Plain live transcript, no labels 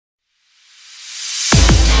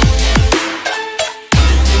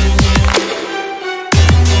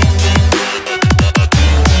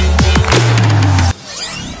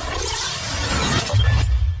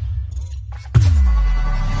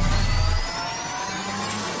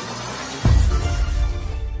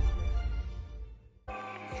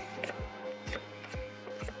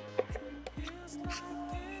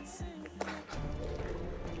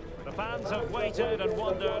waited and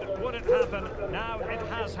wondered, would it happen? Now it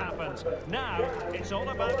has happened. Now it's all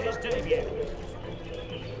about his debut.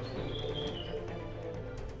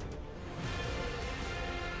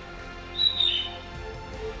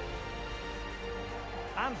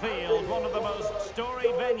 Anfield, one of the most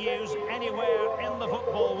storied venues anywhere in the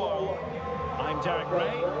football world. I'm Derek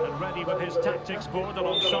Ray, and ready with his tactics board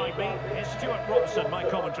alongside me is Stuart Robson, my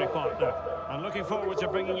commentary partner. And looking forward to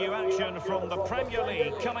bringing you action from the Premier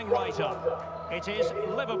League coming right up. It is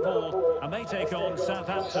Liverpool, and they take on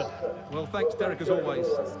Southampton. Well, thanks, Derek, as always.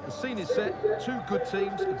 The scene is set, two good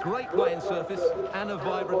teams, a great playing surface, and a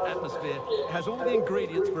vibrant atmosphere. It has all the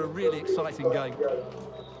ingredients for a really exciting game.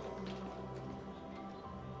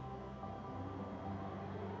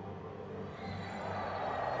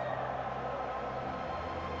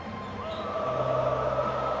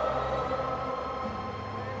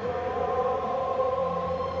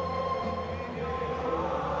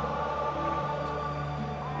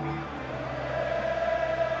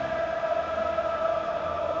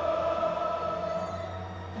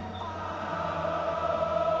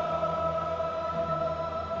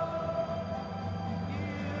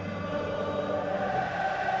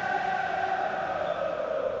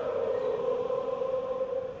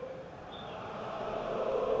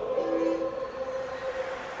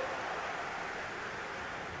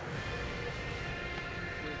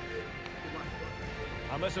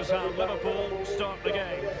 And this is how Liverpool start the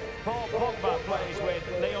game. Paul Pogba plays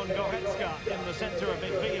with Leon Goretzka in the centre of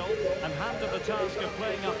midfield, and handed the task of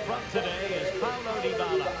playing up front today is Paulo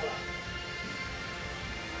Dybala.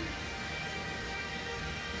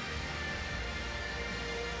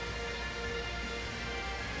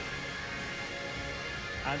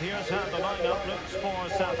 And here's how the lineup looks for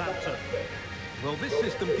Southampton. Well, this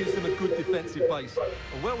system gives them a good defensive base.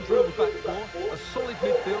 A well-drilled back four, a solid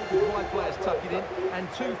midfield with wide players tucking in,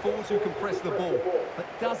 and two forwards who can press the ball. But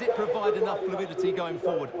does it provide enough fluidity going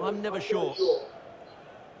forward? I'm never sure.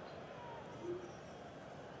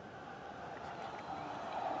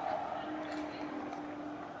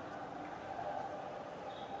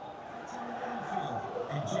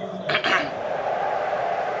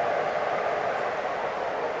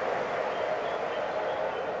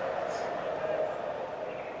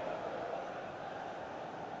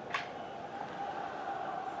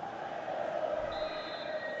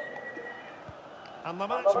 And the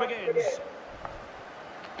match begins.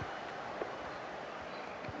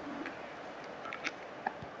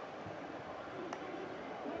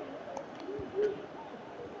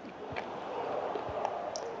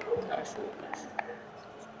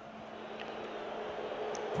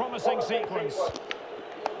 Promising sequence.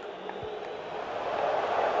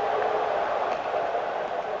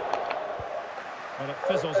 Well, it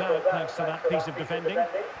fizzles out thanks to that piece of defending.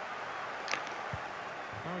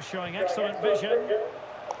 Showing excellent vision.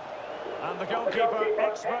 And the goalkeeper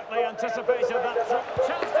expertly anticipated that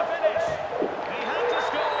chance to finish. He had to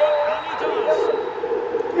score, and he does.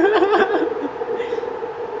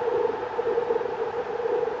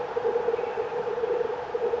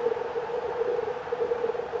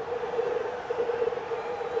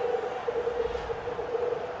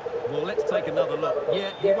 Well, let's take another look. Yeah,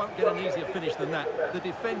 he won't get an easier finish than that. The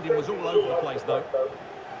defending was all over the place, though.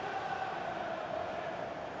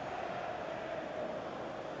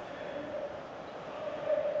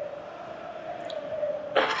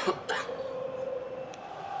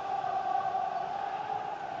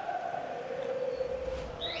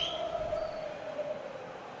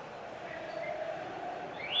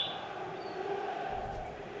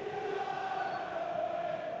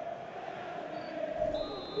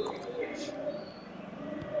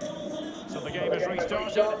 So the game is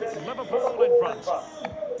restarted. Liverpool in front.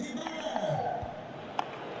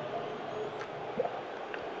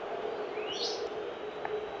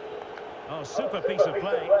 Oh, super piece of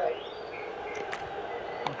play.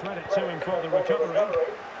 Well, credit to him for the recovery.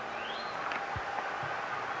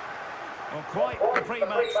 Well, quite the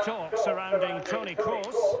pre-match talk surrounding Toni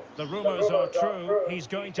Kroos. The rumours are true. He's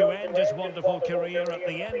going to end his wonderful career at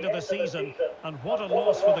the end of the season. And what a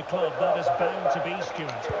loss for the club that is bound to be,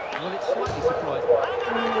 Stuart. Well, it's slightly surprising.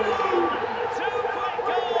 Two quick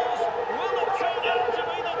goals! Will it turn out to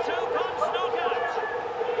be the two-punch knockout?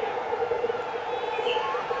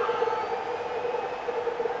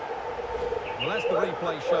 Well, as the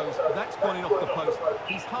replay shows, that's gone in off the post.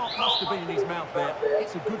 His heart must have been in his mouth there.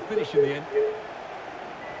 It's a good finish in the end.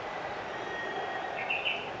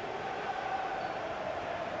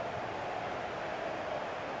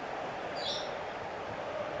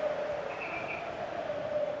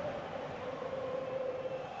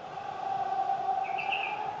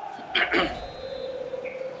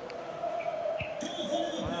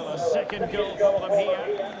 second goal for them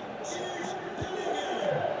here.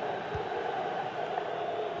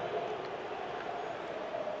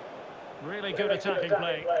 Really good attacking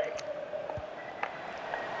play.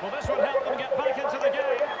 Well, this would help them get back into the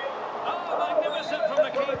game. Oh, magnificent from the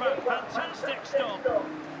keeper. Fantastic stop.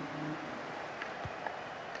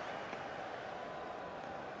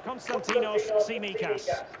 Konstantinos Tsimikas.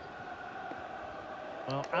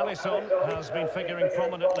 Well, Alisson has been figuring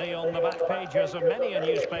prominently on the back pages of many a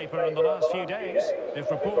newspaper in the last few days. If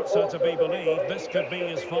reports are to be believed, this could be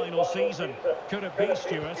his final season. Could it be,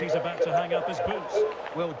 Stuart, he's about to hang up his boots?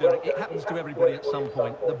 Well, Derek, it happens to everybody at some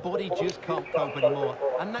point. The body just can't cope anymore.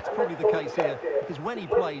 And that's probably the case here, because when he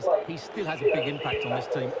plays, he still has a big impact on this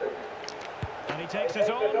team. And he takes it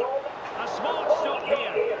on. A smart stop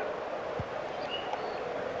here.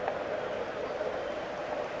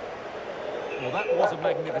 Well, that was a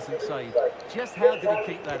magnificent save. Just how did he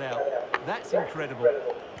keep that out? That's incredible.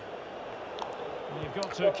 You've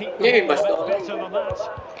got to keep the ball a bit better than that.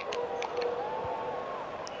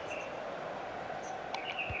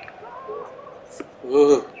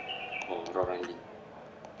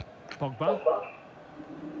 Pogba.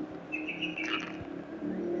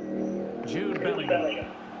 Jude Bellingham.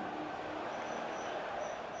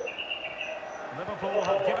 Liverpool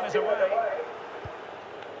have given it away.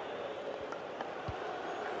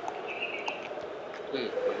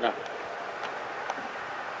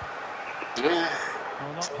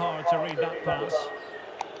 Well, not hard to read that pass.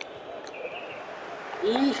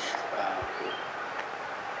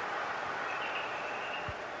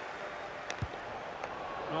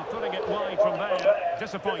 Well, putting it wide from there,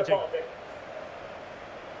 disappointing.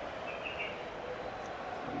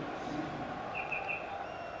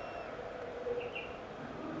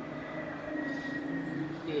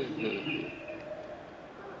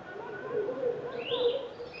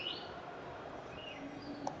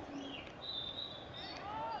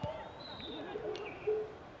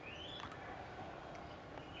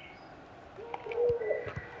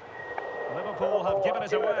 Liverpool have given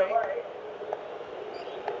it away.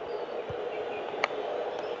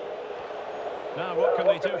 Now what can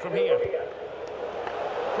they do from here?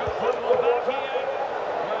 Could put one back here.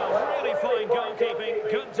 Well, really fine goalkeeping.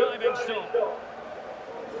 Good diving stop.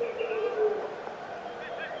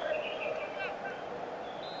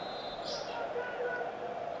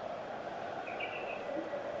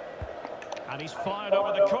 And he's fired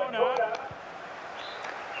over the corner.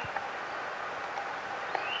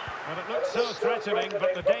 Well, it looks so threatening,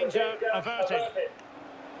 but the danger averted.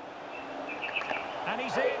 And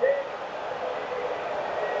he's in.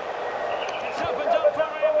 It's opened up for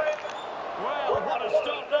him. Well, what a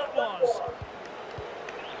stop that was.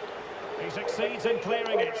 He succeeds in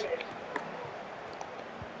clearing it.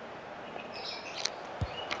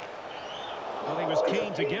 Well, he was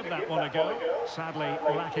keen to give that one a go. Sadly,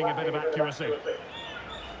 lacking a bit of accuracy.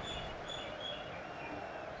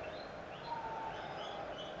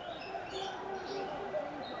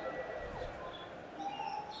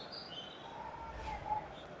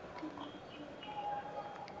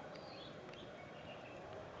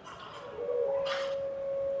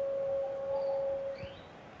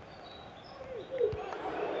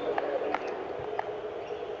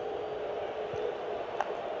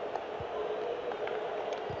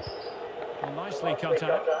 Well, nicely cut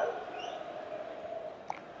out.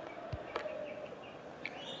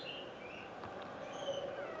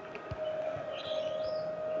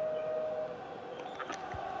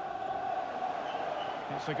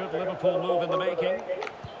 It's a good Liverpool move in the making.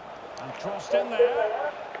 And crossed in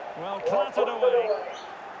there. Well, clattered away.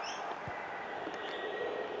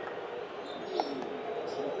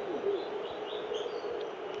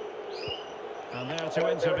 And there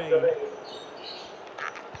to intervene.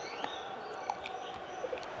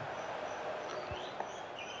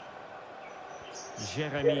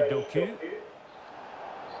 Jeremy Doku.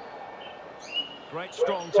 Great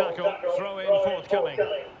strong tackle, throw in forthcoming.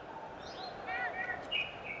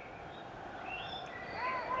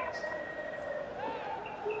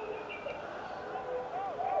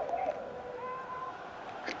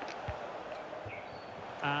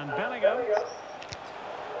 And Bellingham.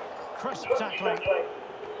 Crisp tackling.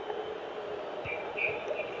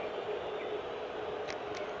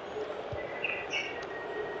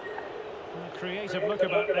 A creative look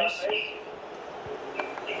about this.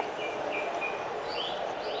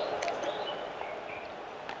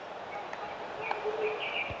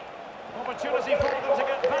 Opportunity for them to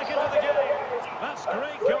get back into the game. That's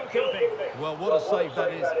great goalkeeping. Well, what a save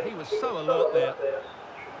that is. He was so alert there.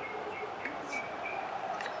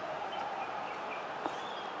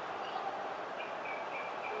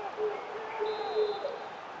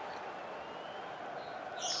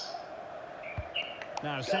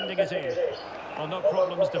 Now sending it in. Well, no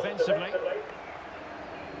problems defensively.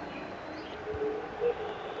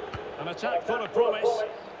 An attack full of promise.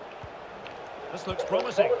 This looks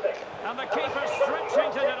promising. And the keeper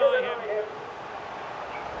stretching to deny him.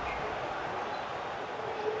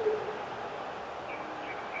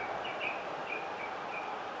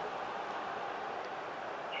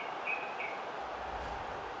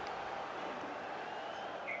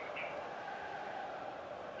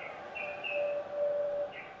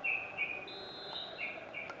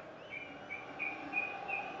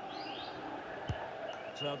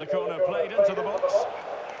 So the corner played into the box.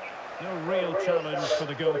 No real challenge for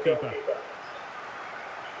the goalkeeper.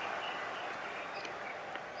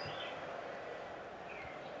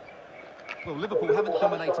 Well, Liverpool haven't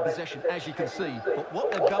dominated possession, as you can see, but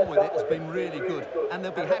what they've done with it has been really good, and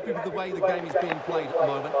they'll be happy with the way the game is being played at the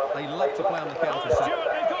moment. They love to play on the counter-attack. Stuart,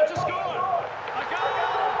 they've got to score! A goal!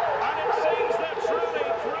 And it seems they're truly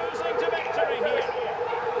cruising to victory here.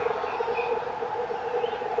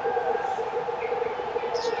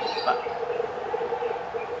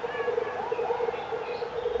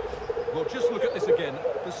 Well, just look at this again.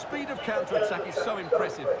 The speed of counter-attack is so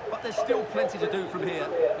impressive, but there's still plenty to do from here.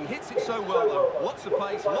 He hits it so well, though. Lots of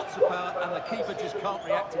pace, lots of power, and the keeper just can't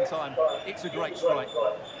react in time. It's a great strike.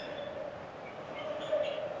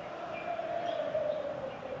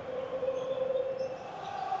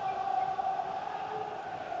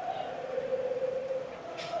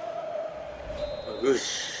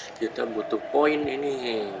 Bagus. Kita butuh poin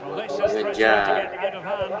ini. Well, this is threatening to get out of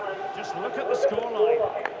hand. Just look at the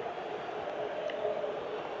scoreline.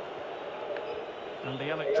 And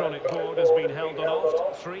the electronic board has been held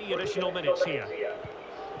aloft. 3 additional minutes here.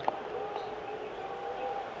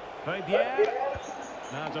 Fabier.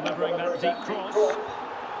 Now delivering that deep cross.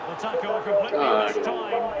 The tackle completely missed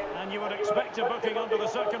time. And you would expect a booking under the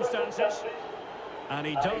circumstances. And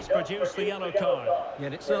he does produce the yellow card. Yeah,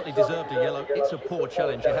 and it certainly deserved a yellow. It's a poor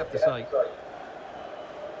challenge, you have to say.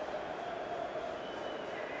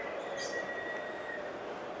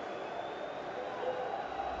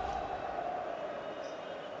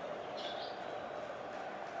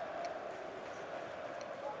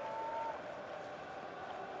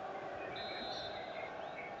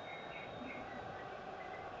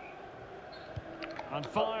 And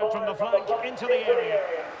fired from the flank into the area.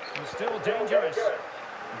 And still dangerous.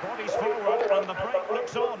 Bodies forward and the break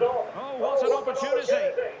looks on. Oh, what an opportunity.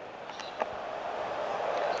 Another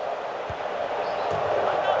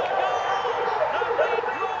goal! The lead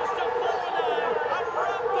grows to 4 now. A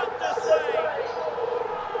rampant display.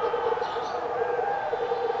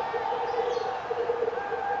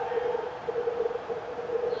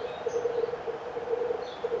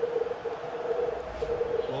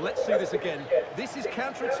 Well, let's see this again. This is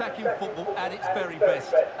counter-attacking football at its very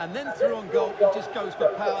best. And then through on goal, he just goes for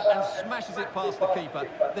power and smashes it past the keeper.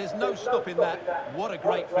 There's no stopping that. What a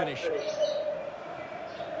great finish.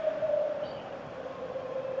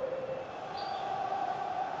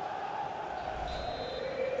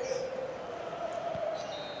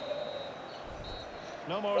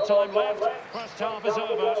 No more time left. First half is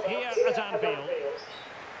over here at Anfield.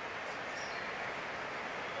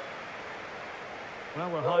 Well,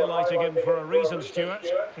 we're highlighting him for a reason, Stuart.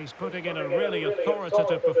 He's putting in a really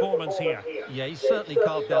authoritative performance here. Yeah, he's certainly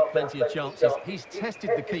carved out plenty of chances. He's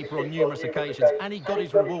tested the keeper on numerous occasions, and he got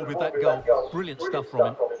his reward with that goal. Brilliant stuff from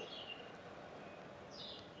him.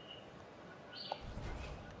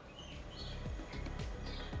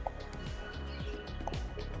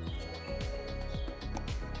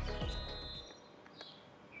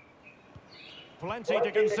 Plenty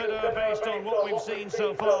to consider based on what we've seen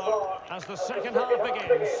so far as the second half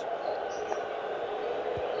begins.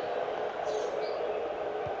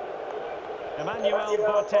 Emmanuel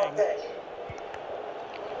Boateng.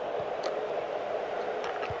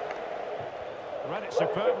 Read it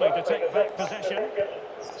superbly to take back possession.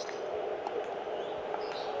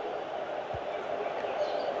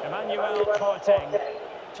 Emmanuel Boateng.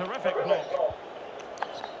 Terrific block.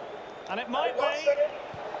 And it might be.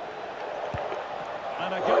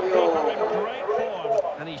 And a goalkeeper in great form.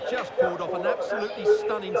 And he's just pulled off an absolutely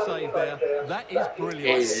stunning save there. That is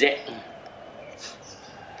brilliant.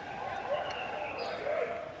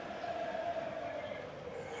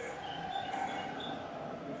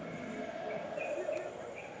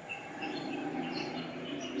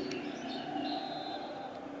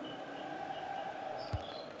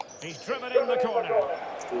 He's driven in the corner.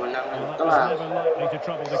 Well, that was never likely to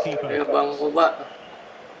trouble the keeper.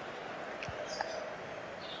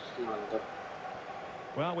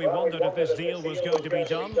 Well, we wondered if this deal was going to be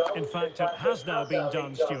done. In fact, it has now been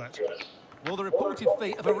done, Stuart. Well, the reported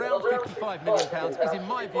fee of around £55 million is, in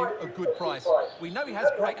my view, a good price. We know he has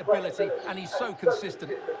great ability and he's so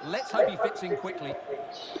consistent. Let's hope he fits in quickly.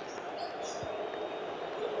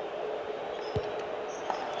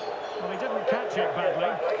 Well, he didn't catch it badly,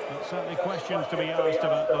 but certainly questions to be asked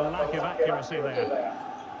about the lack of accuracy there.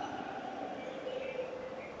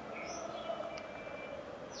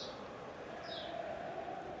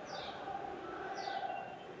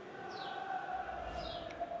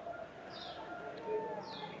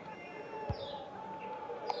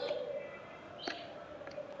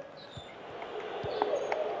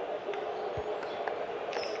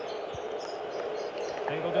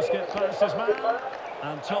 Able to skip past his man.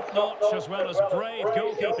 And top-notch as well as brave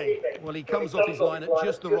goalkeeping. Well, he comes off his line at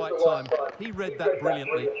just the right time. He read that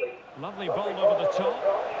brilliantly. Lovely ball over the top.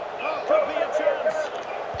 Oh, could be a chance.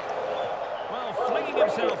 Well, flinging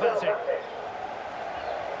himself at it.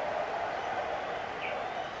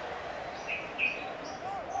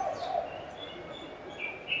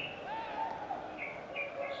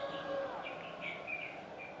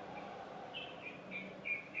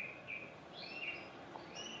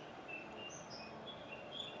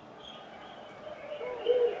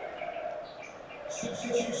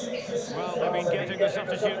 Well, they've been getting the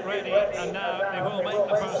substitute ready, and now they will make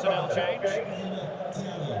the personnel change.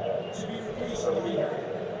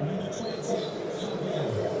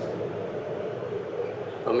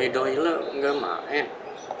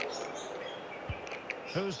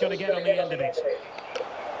 Who's going to get on the end of it?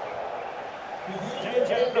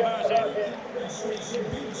 Danger averted.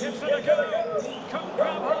 Gives it a go. Couldn't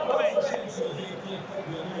grab hold of it.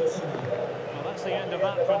 Well, that's the end of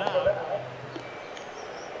that for now.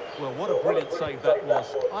 Well, what a brilliant save that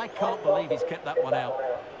was. I can't believe he's kept that one out.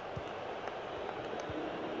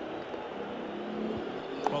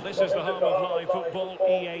 Well, this is the home of live football,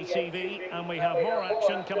 EA TV, and we have more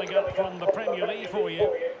action coming up from the Premier League for you.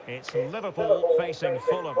 It's Liverpool facing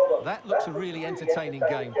Fulham. That looks a really entertaining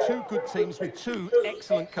game. Two good teams with two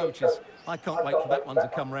excellent coaches. I can't wait for that one to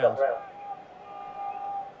come round.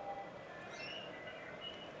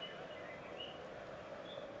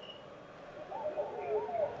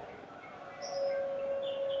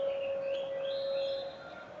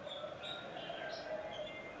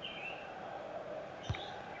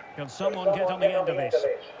 Can someone get on the end of this?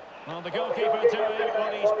 Well, the goalkeeper doing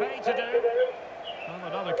what he's paid to do. Well,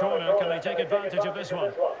 another corner. Can they take advantage of this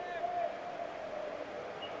one?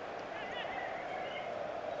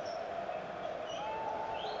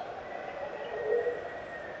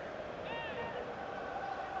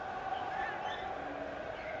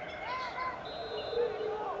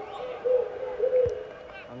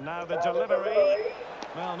 And now the delivery.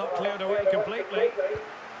 Well, not cleared away completely.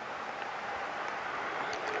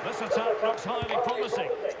 This attack looks highly promising.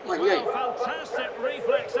 Well, fantastic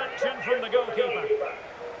reflex action from the goalkeeper.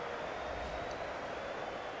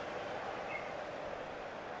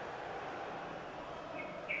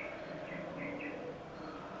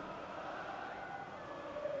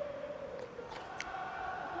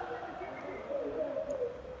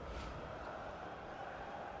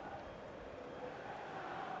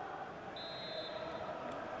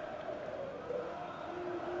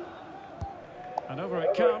 And over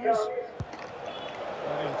it comes.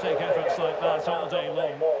 Well, he'll take efforts like that all day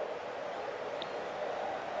long.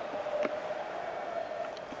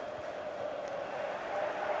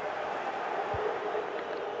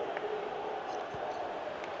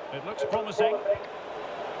 It looks promising.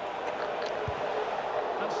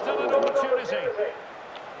 And still an opportunity.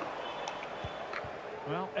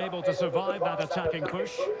 Well, able to survive that attacking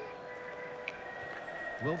push.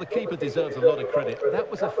 Well, the keeper deserves a lot of credit.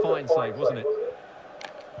 That was a fine save, wasn't it?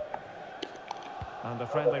 And a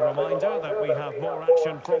friendly reminder that we have more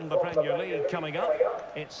action from the Premier League coming up.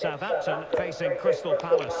 It's Southampton facing Crystal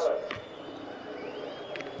Palace.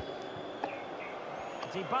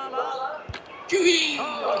 Dybala.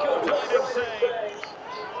 Oh, good timing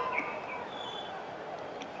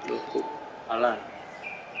save. Alan.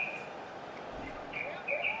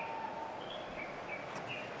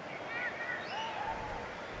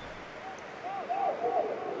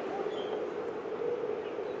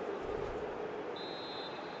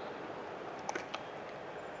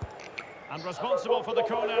 And responsible for the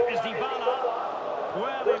corner is Dybala.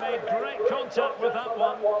 Well, he made great contact with that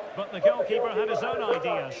one, but the goalkeeper had his own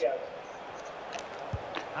ideas.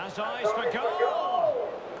 Has eyes for goal.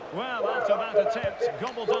 Well, after that attempt,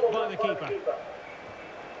 gobbled up by the keeper.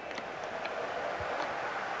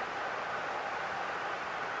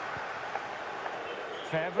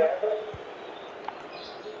 Fevre.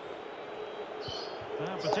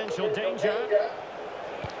 Potential danger.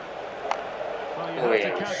 Well, you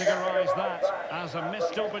have to categorise that as a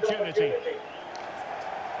missed opportunity.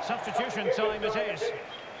 Substitution time it is.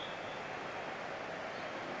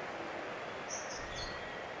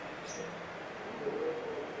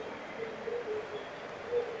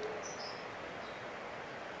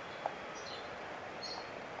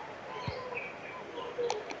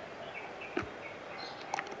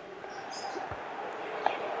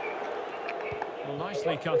 Well,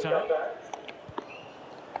 nicely cut out.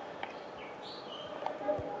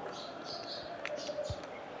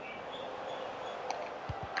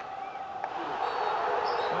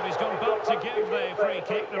 Well, he's gone back to give the free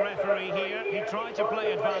kick, the referee here. He tried to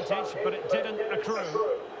play advantage, but it didn't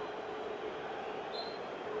accrue.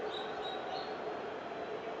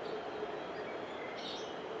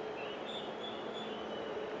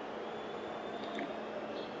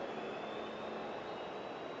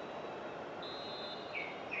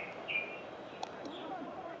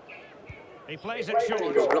 He plays it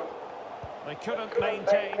short. They couldn't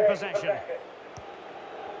maintain possession.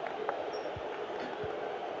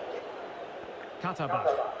 Katabach.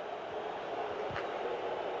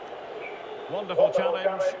 Wonderful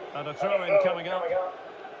challenge and a throw-in coming up.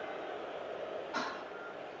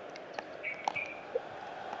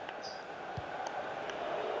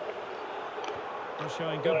 They're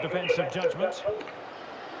showing good defensive judgment.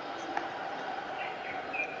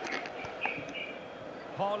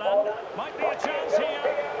 Holland, might be a chance here.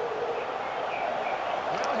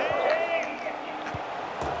 Will he?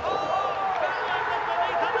 Oh, bang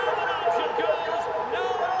beneath an avalanche of goals. No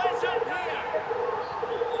let up here.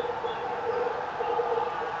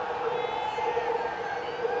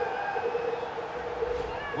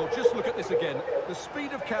 Well, just look at this again. The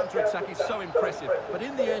speed of counter-attack is so impressive, but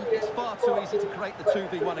in the end, it's far too easy to create the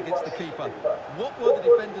 2v1 against the keeper. What were the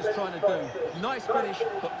defenders trying to do? Nice finish,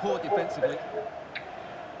 but poor defensively.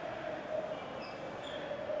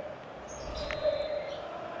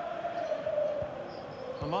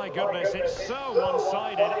 Oh my goodness, it's so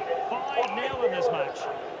one-sided. 5-0 in this match.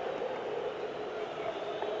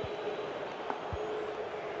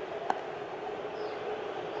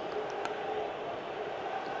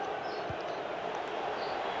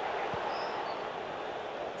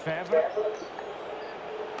 Fevre.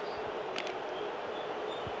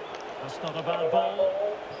 That's not a bad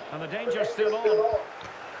ball. And the danger's still on.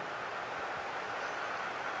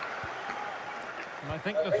 And I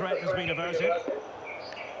think the threat has been averted.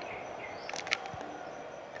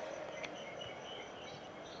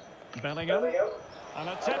 Bellingham. And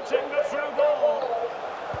attempting the through ball.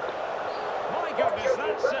 My goodness,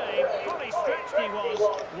 that save. Fully stretched he was.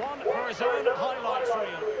 One for his own highlights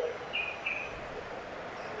reel.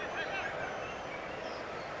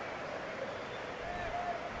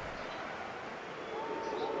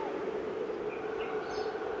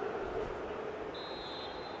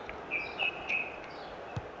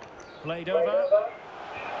 Played over.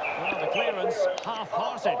 Well, the clearance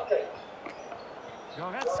half-hearted.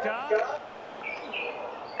 Goretzka.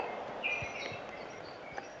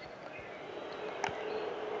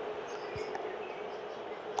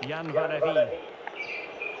 Jan Valery.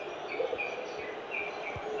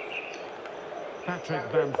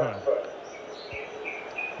 Patrick Bamford.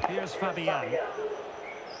 Here's Fabian.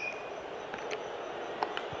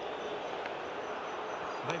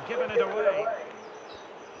 They've given it away.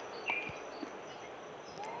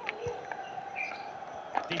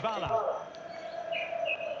 Dybala.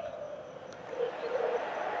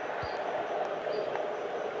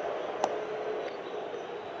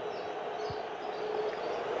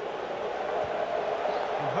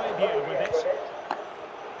 With it.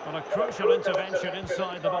 On a crucial intervention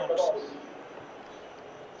inside the box.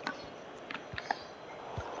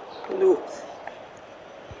 No.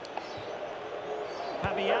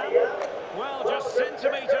 Fabian. Well, just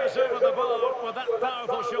centimetres over the bar with that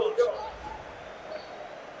powerful shot.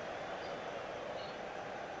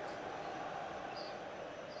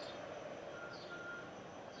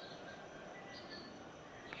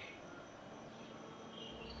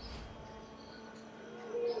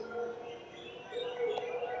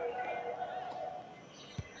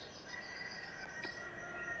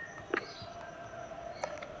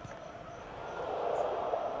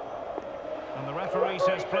 And the referee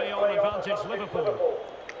says play on, advantage Liverpool.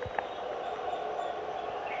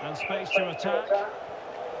 And space to attack.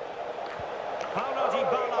 Paulo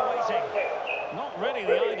Dybala waiting. Not really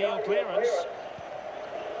the ideal clearance.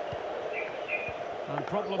 And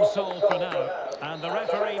problem solved for now. And the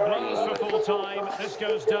referee blows for full time. This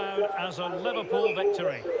goes down as a Liverpool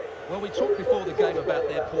victory. Well, we talked before the game about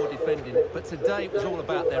their poor defending, but today it was all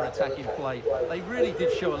about their attacking play. They really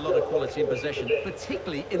did show a lot of quality in possession,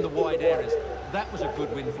 particularly in the wide areas. That was a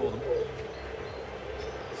good win for them.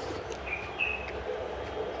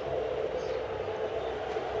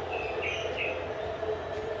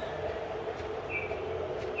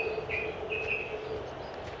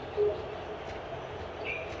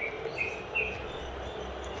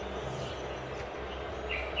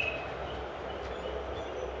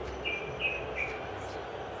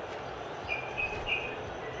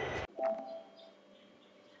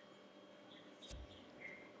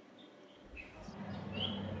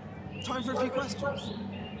 Time for a few questions.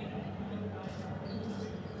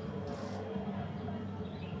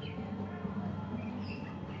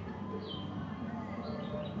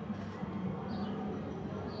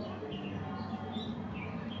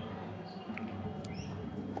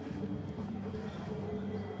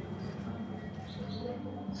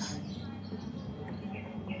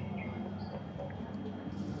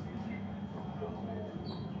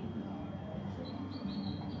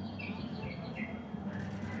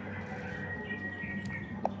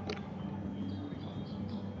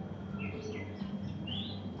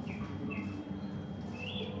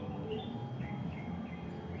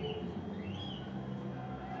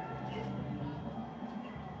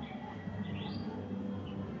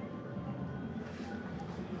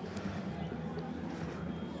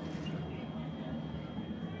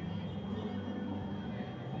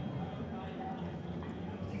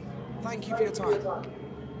 Thank you for your time.